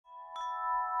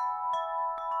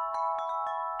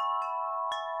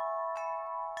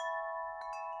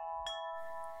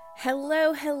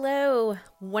Hello, hello,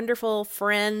 wonderful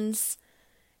friends.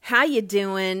 How you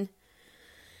doing?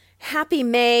 Happy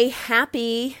May,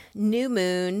 happy new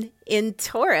moon in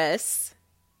Taurus.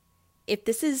 If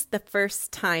this is the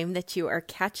first time that you are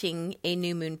catching a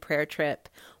new moon prayer trip,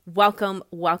 welcome,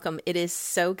 welcome. It is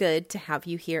so good to have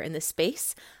you here in this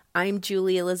space. I'm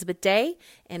Julie Elizabeth Day,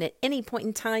 and at any point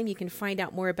in time, you can find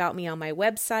out more about me on my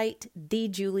website,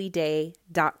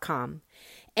 thejulieday.com.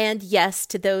 And yes,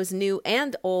 to those new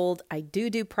and old, I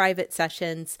do private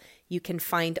sessions. You can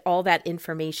find all that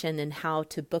information and how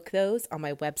to book those on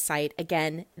my website.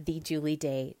 Again,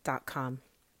 thejulieday.com.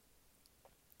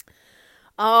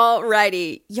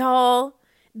 Alrighty, y'all.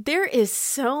 There is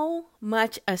so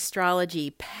much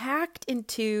astrology packed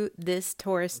into this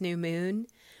Taurus new moon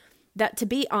that, to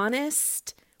be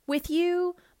honest with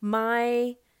you,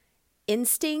 my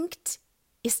instinct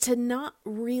is to not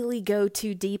really go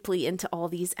too deeply into all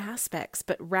these aspects,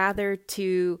 but rather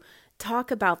to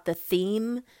talk about the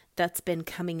theme that's been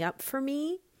coming up for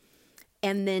me,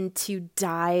 and then to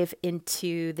dive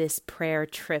into this prayer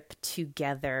trip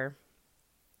together.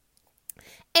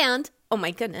 And, oh my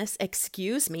goodness,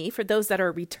 excuse me, for those that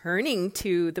are returning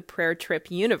to the prayer trip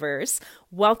universe,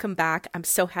 welcome back. I'm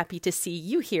so happy to see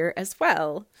you here as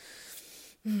well.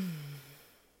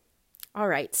 All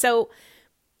right, so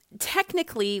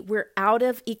technically, we're out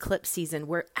of eclipse season.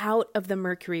 We're out of the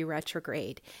Mercury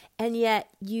retrograde. And yet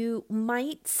you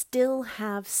might still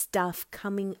have stuff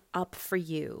coming up for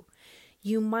you.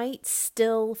 You might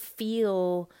still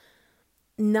feel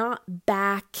not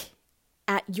back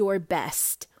at your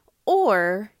best.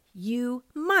 Or you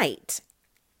might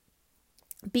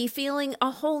be feeling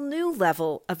a whole new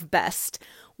level of best.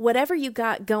 Whatever you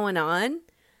got going on,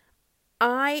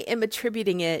 I am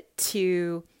attributing it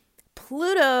to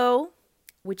Pluto,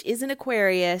 which is in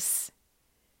Aquarius,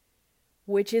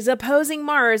 which is opposing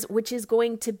Mars, which is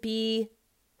going to be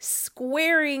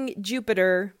squaring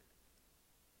Jupiter,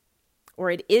 or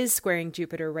it is squaring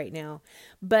Jupiter right now.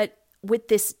 But with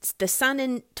this, the sun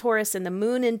in Taurus and the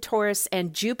moon in Taurus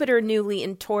and Jupiter newly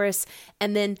in Taurus,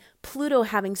 and then Pluto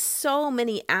having so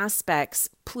many aspects.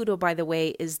 Pluto, by the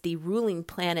way, is the ruling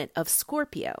planet of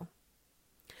Scorpio.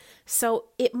 So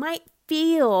it might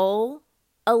feel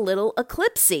a little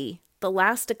eclipsey. The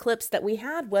last eclipse that we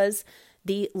had was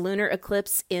the lunar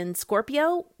eclipse in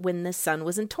Scorpio when the sun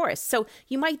was in Taurus. So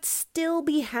you might still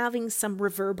be having some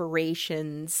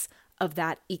reverberations of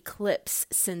that eclipse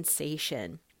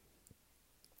sensation.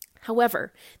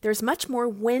 However, there's much more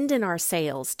wind in our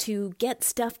sails to get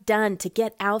stuff done, to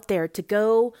get out there, to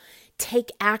go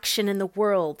take action in the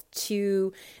world,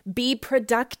 to be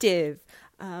productive.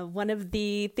 One of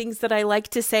the things that I like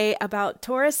to say about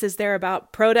Taurus is they're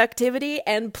about productivity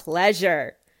and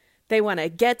pleasure. They want to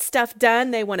get stuff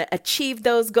done. They want to achieve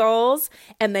those goals,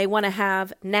 and they want to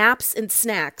have naps and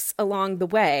snacks along the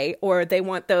way, or they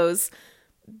want those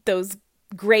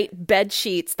great bed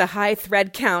sheets, the high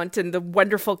thread count, and the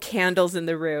wonderful candles in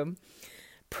the room.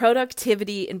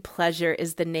 Productivity and pleasure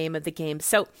is the name of the game.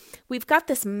 So we've got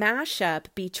this mashup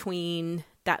between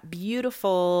that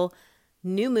beautiful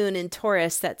new moon in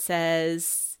Taurus that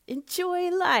says,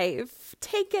 enjoy life,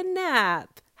 take a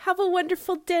nap, have a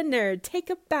wonderful dinner,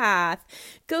 take a bath,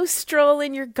 go stroll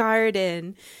in your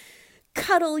garden,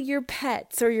 cuddle your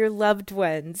pets or your loved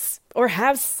ones, or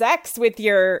have sex with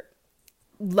your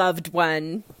loved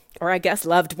one, or I guess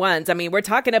loved ones. I mean, we're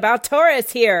talking about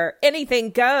Taurus here.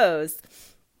 Anything goes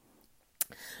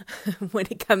when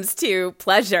it comes to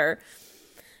pleasure.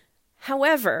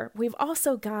 However, we've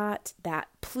also got that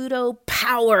Pluto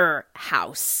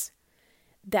powerhouse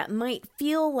that might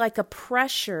feel like a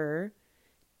pressure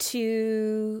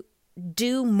to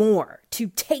do more, to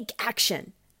take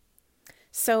action.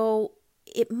 So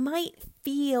it might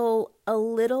feel a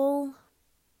little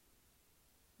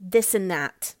this and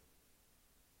that.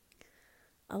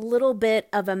 A little bit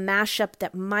of a mashup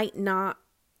that might not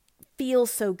feel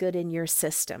so good in your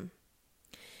system.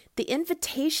 The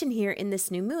invitation here in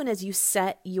this new moon, as you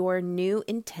set your new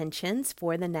intentions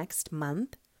for the next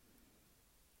month,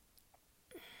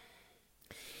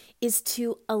 is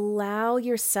to allow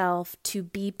yourself to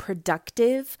be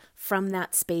productive from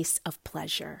that space of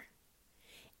pleasure,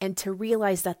 and to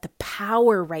realize that the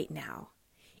power right now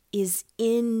is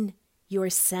in your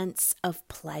sense of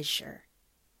pleasure.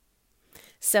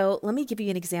 So let me give you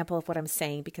an example of what I'm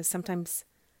saying, because sometimes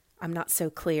I'm not so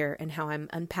clear in how I'm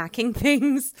unpacking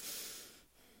things.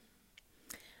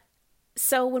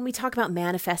 So when we talk about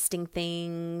manifesting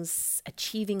things,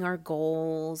 achieving our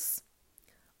goals,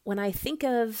 when I think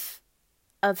of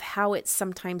how it's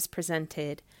sometimes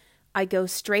presented, I go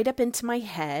straight up into my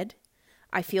head.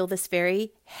 I feel this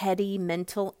very heady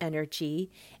mental energy,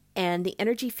 And the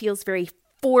energy feels very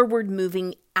forward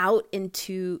moving out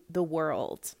into the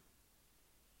world.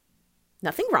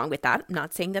 Nothing wrong with that. I'm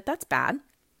not saying that that's bad.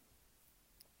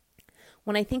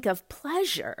 When I think of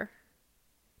pleasure,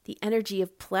 the energy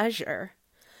of pleasure,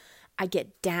 I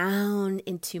get down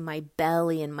into my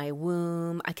belly and my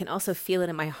womb. I can also feel it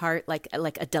in my heart, like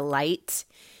a delight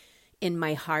in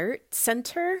my heart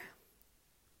center.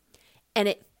 And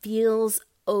it feels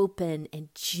open and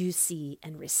juicy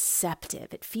and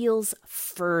receptive. It feels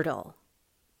fertile.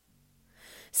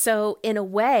 So in a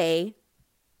way,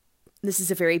 this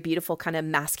is a very beautiful kind of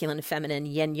masculine and feminine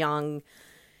yin-yang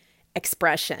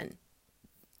expression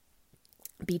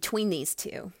between these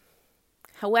two.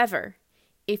 However,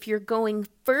 if you're going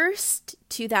first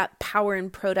to that power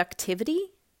and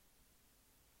productivity,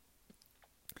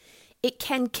 it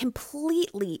can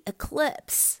completely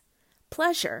eclipse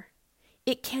pleasure.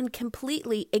 It can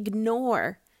completely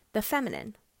ignore the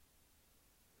feminine.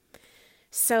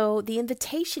 So the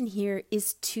invitation here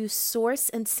is to source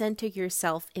and center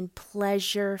yourself in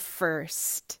pleasure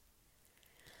first.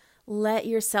 Let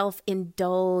yourself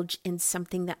indulge in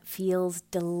something that feels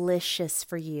delicious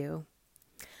for you.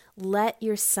 Let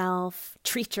yourself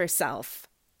treat yourself.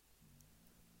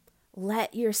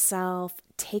 Let yourself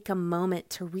take a moment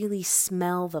to really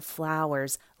smell the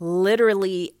flowers,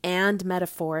 literally and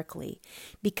metaphorically,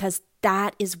 because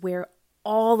that is where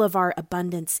all of our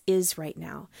abundance is right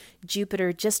now.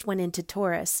 Jupiter just went into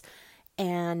Taurus,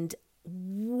 and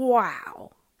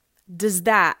wow, does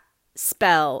that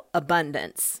spell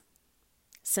abundance?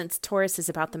 Since Taurus is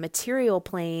about the material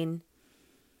plane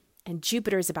and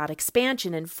Jupiter is about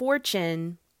expansion and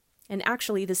fortune, and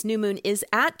actually this new moon is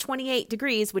at 28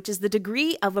 degrees, which is the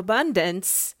degree of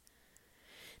abundance.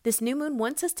 This new moon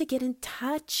wants us to get in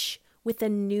touch with a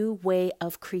new way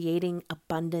of creating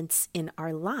abundance in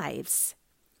our lives.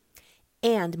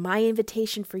 And my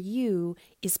invitation for you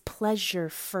is pleasure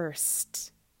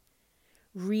first.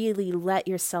 Really let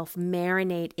yourself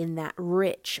marinate in that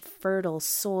rich, fertile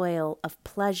soil of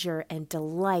pleasure and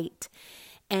delight.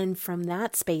 And from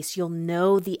that space, you'll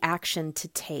know the action to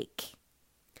take.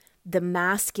 The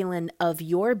masculine of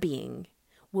your being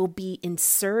will be in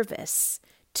service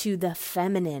to the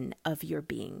feminine of your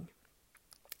being.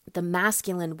 The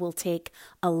masculine will take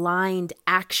aligned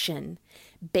action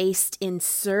based in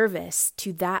service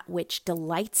to that which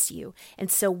delights you.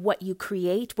 And so what you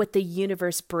create, what the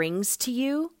universe brings to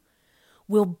you,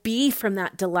 will be from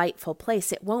that delightful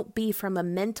place. It won't be from a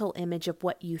mental image of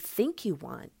what you think you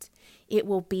want. It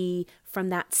will be from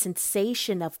that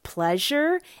sensation of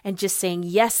pleasure and just saying,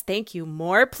 yes, thank you,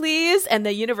 more please. And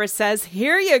the universe says,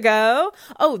 here you go.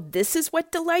 Oh, this is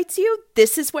what delights you?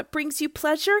 This is what brings you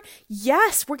pleasure?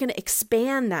 Yes, we're going to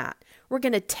expand that. We're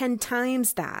going to 10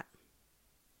 times that.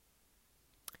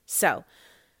 So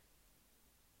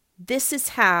this is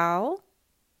how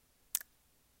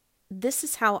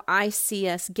I see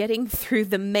us getting through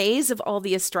the maze of all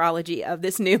the astrology of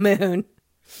this new moon.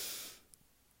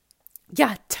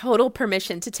 Yeah, total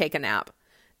permission to take a nap.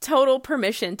 Total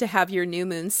permission to have your new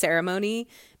moon ceremony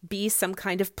be some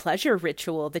kind of pleasure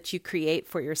ritual that you create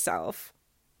for yourself.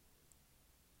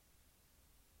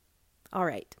 All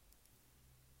right.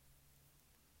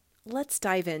 Let's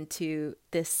dive into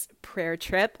this prayer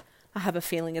trip. I have a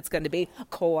feeling it's going to be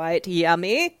quite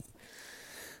yummy.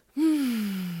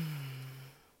 And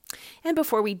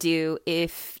before we do,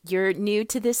 if you're new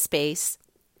to this space,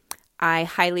 I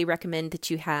highly recommend that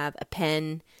you have a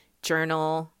pen,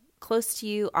 journal close to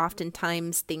you.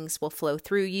 Oftentimes things will flow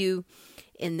through you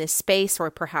in this space,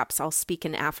 or perhaps I'll speak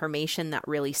an affirmation that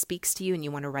really speaks to you and you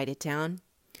want to write it down.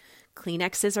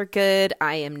 Kleenexes are good.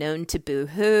 I am known to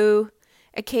boo-hoo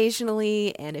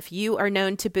occasionally, and if you are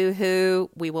known to boo-hoo,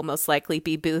 we will most likely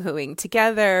be boo-hooing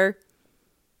together.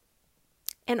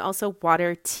 And also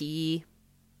water, tea,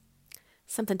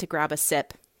 something to grab a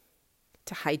sip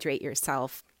to hydrate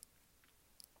yourself.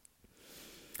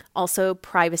 Also,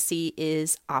 privacy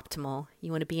is optimal.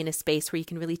 You want to be in a space where you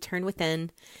can really turn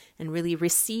within and really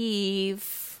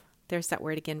receive, there's that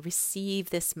word again,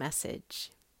 receive this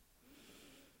message.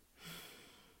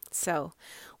 So,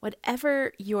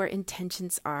 whatever your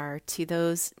intentions are to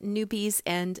those newbies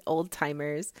and old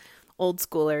timers, old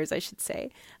schoolers, I should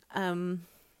say,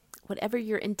 whatever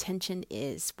your intention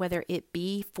is, whether it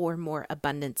be for more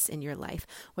abundance in your life,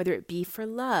 whether it be for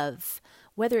love,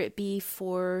 whether it be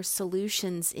for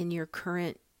solutions in your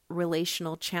current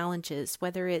relational challenges,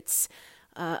 whether it's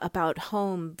about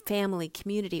home, family,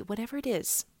 community, whatever it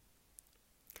is,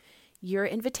 your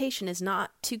invitation is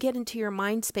not to get into your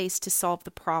mind space to solve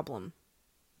the problem,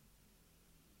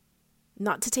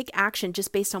 not to take action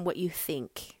just based on what you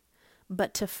think,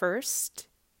 but to first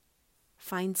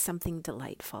find something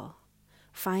delightful.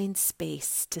 Find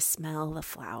space to smell the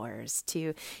flowers.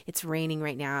 It's raining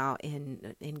right now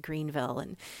in Greenville,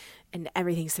 and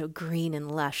everything's so green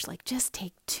and lush. Like, just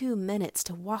take 2 minutes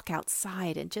to walk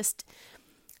outside and just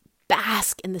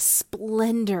bask in the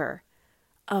splendor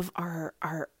of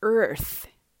our earth,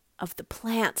 of the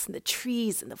plants and the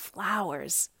trees and the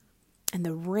flowers and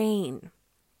the rain.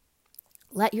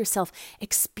 Let yourself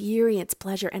experience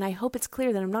pleasure. And I hope it's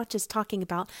clear that I'm not just talking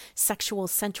about sexual,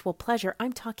 sensual pleasure.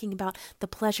 I'm talking about the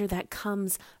pleasure that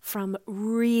comes from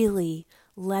really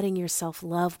letting yourself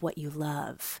love what you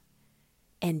love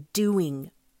and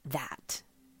doing that.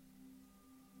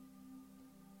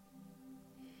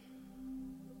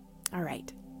 All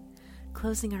right.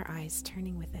 Closing our eyes,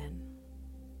 turning within.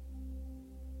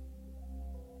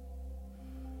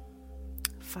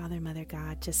 Father, Mother,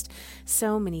 God, just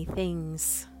so many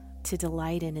things to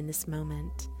delight in this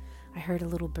moment. I heard a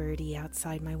little birdie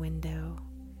outside my window.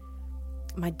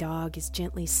 My dog is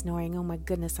gently snoring. Oh my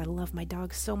goodness, I love my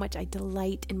dog so much. I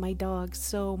delight in my dog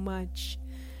so much.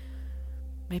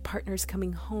 My partner's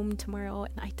coming home tomorrow,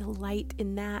 and I delight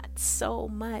in that so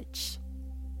much.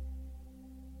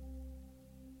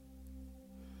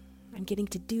 I'm getting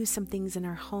to do some things in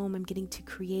our home. I'm getting to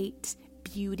create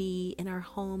beauty in our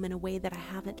home in a way that I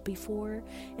haven't before.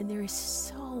 And there is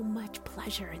so much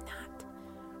pleasure in that.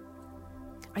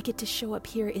 I get to show up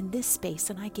here in this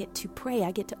space and I get to pray.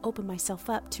 I get to open myself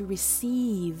up to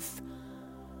receive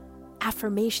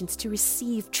affirmations, to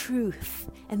receive truth.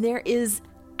 And there is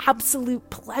absolute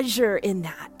pleasure in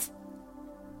that.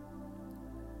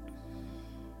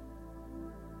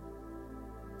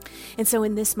 And so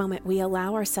in this moment, we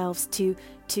allow ourselves to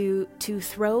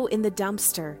throw in the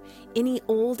dumpster any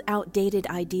old, outdated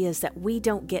ideas that we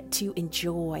don't get to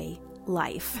enjoy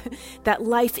life, that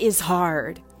life is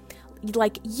hard.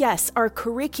 Like, yes, our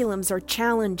curriculums are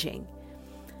challenging.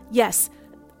 Yes,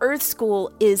 Earth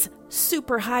School is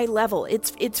super high level.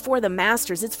 It's for the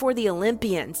masters. It's for the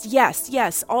Olympians.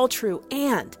 Yes, all true.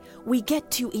 And we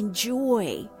get to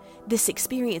enjoy this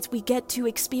experience. We get to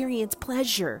experience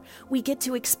pleasure. We get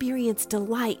to experience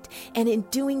delight. And in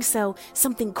doing so,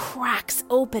 something cracks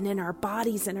open in our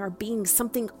bodies and our beings.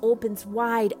 Something opens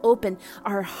wide open.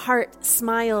 Our heart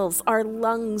smiles. Our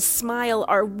lungs smile.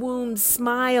 Our womb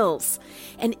smiles.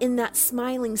 And in that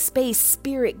smiling space,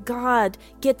 Spirit God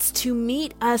gets to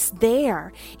meet us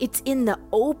there. It's in the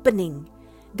opening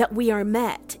that we are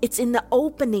met. It's in the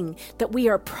opening that we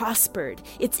are prospered.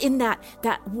 It's in that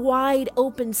wide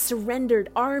open, surrendered,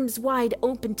 arms wide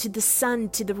open to the sun,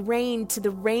 to the rain, to the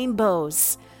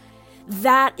rainbows.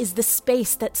 That is the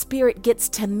space that Spirit gets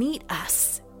to meet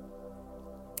us.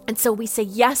 And so we say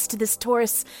yes to this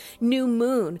Taurus new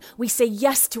moon. We say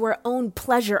yes to our own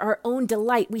pleasure, our own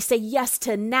delight. We say yes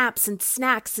to naps and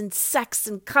snacks and sex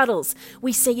and cuddles.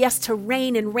 We say yes to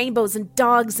rain and rainbows and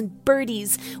dogs and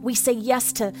birdies. We say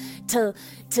yes to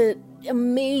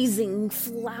amazing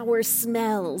flower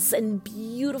smells and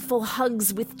beautiful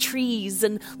hugs with trees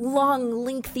and long,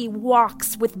 lengthy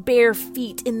walks with bare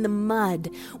feet in the mud.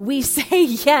 We say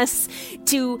yes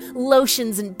to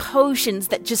lotions and potions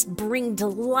that just bring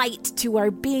delight to our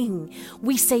being.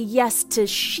 We say yes to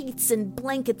sheets and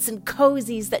blankets and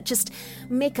cozies that just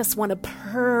make us want to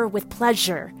purr with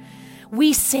pleasure.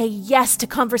 We say yes to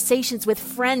conversations with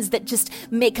friends that just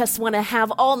make us want to have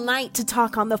all night to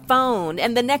talk on the phone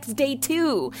and the next day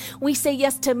too. We say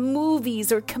yes to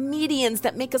movies or comedians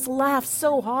that make us laugh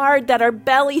so hard that our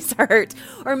bellies hurt,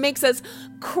 or makes us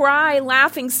cry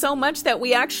laughing so much that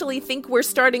we actually think we're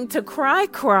starting to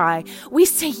cry. We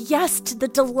say yes to the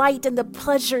delight and the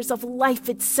pleasures of life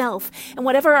itself. And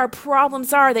whatever our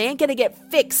problems are, they ain't going to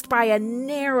get fixed by a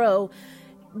narrow,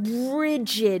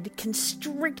 rigid,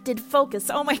 constricted focus.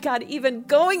 Oh my God, even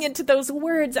going into those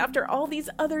words after all these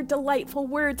other delightful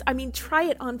words. I mean, try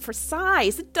it on for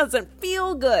size. It doesn't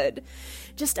feel good.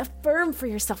 Just affirm for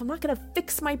yourself. I'm not going to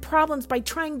fix my problems by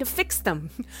trying to fix them.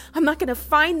 I'm not going to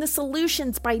find the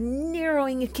solutions by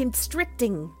narrowing and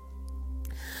constricting.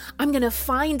 I'm going to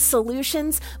find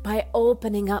solutions by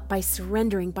opening up, by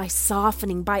surrendering, by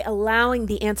softening, by allowing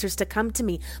the answers to come to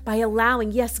me, by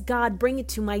allowing, yes, God, bring it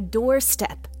to my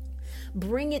doorstep.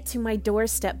 Bring it to my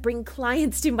doorstep. Bring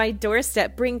clients to my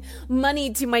doorstep. Bring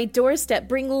money to my doorstep.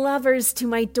 Bring lovers to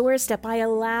my doorstep. I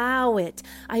allow it.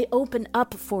 I open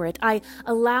up for it. I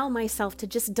allow myself to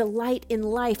just delight in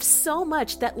life so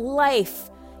much that life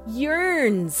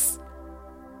yearns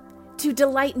to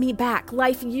delight me back.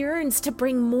 Life yearns to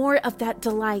bring more of that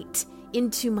delight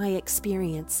into my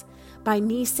experience. By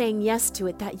me saying yes to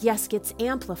it, that yes gets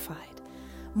amplified.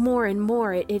 more and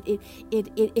more.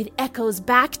 It echoes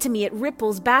back to me. It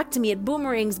ripples back to me. It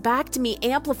boomerangs back to me,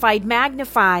 amplified,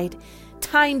 magnified,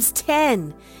 times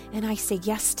 10. And I say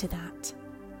yes to that.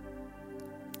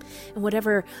 And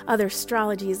whatever other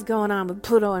astrology is going on with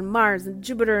Pluto and Mars and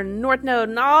Jupiter and North Node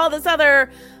and all this other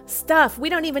stuff, we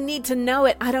don't even need to know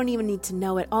it. I don't even need to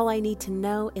know it. All I need to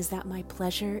know is that my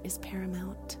pleasure is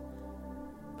paramount.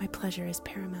 My pleasure is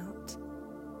paramount.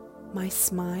 My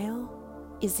smile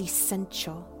is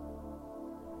essential.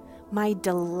 My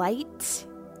delight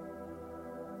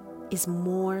is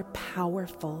more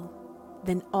powerful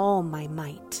than all my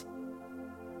might.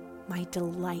 My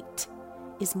delight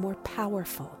is more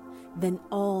powerful than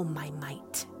all my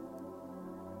might.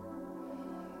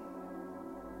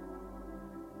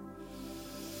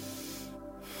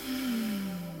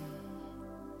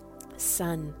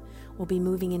 Sun will be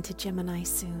moving into Gemini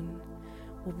soon.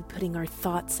 We'll be putting our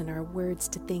thoughts and our words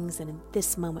to things, and in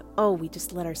this moment, we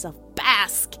just let ourselves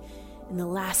bask in the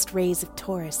last rays of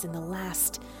Taurus, in the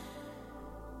last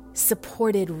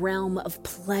supported realm of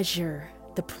pleasure,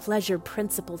 the pleasure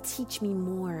principle. Teach me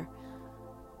more.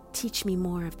 Teach me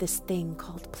more of this thing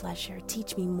called pleasure.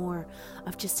 Teach me more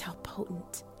of just how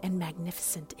potent and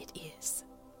magnificent it is.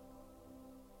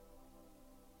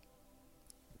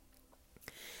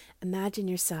 Imagine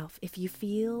yourself, if you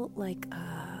feel like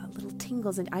little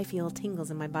tingles, and I feel tingles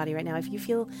in my body right now. If you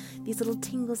feel these little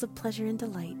tingles of pleasure and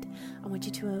delight, I want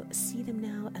you to see them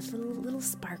now as little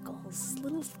sparkles,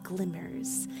 little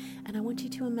glimmers. And I want you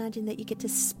to imagine that you get to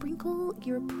sprinkle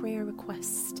your prayer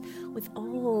request with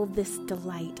all this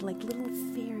delight, like little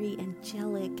fairy,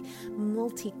 angelic,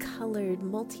 multicolored,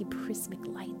 multi-prismic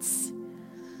lights.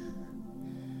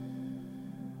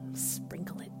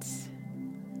 Sprinkle it.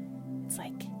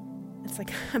 It's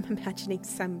like I'm imagining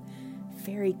some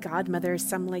fairy godmother,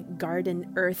 some like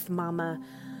garden earth mama,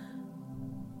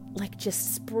 like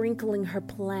just sprinkling her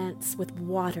plants with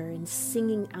water and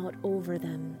singing out over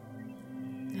them.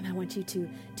 And I want you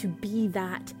to be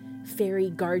that fairy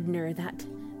gardener,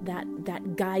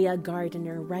 that Gaia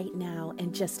gardener right now,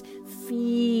 and just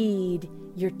feed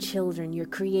your children, your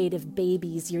creative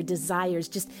babies, your desires.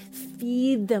 Just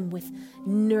feed them with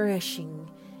nourishing,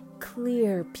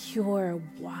 clear, pure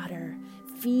water.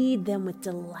 Feed them with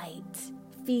delight.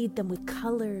 Feed them with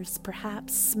colors,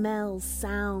 perhaps smells,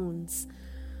 sounds.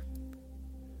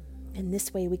 And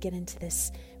this way we get into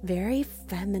this very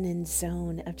feminine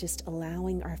zone of just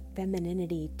allowing our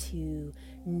femininity to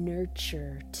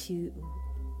nurture, to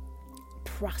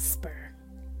prosper,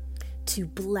 to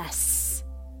bless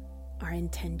our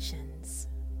intentions.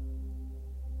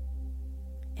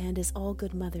 And as all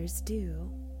good mothers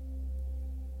do,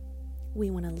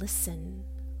 we want to listen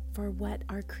for what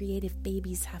our creative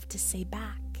babies have to say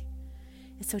back.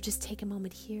 And so just take a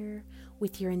moment here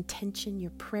with your intention,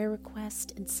 your prayer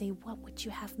request, and say, what would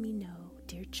you have me know,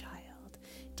 dear child,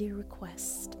 dear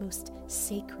request, most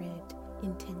sacred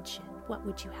intention? What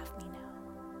would you have me know?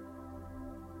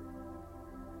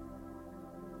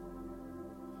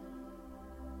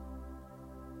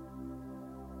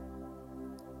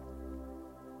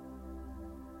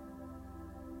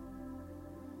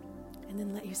 And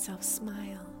then let yourself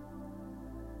smile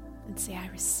and say, I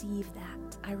receive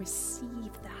that. I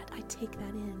receive that. I take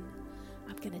that in.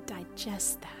 I'm going to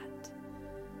digest that.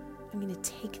 I'm going to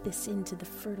take this into the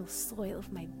fertile soil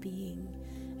of my being,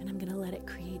 and I'm going to let it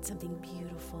create something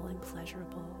beautiful and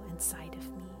pleasurable inside of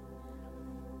me.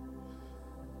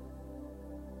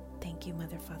 Thank you,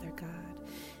 Mother, Father, God.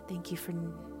 Thank you for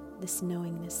this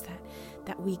knowingness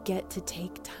that we get to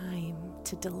take time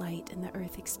to delight in the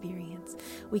earth experience.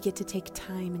 We get to take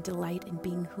time and delight in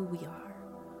being who we are.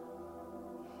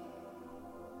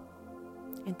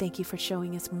 And thank you for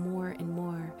showing us more and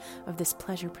more of this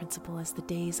pleasure principle as the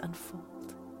days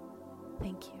unfold.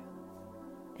 Thank you.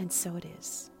 And so it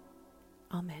is.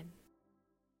 Amen.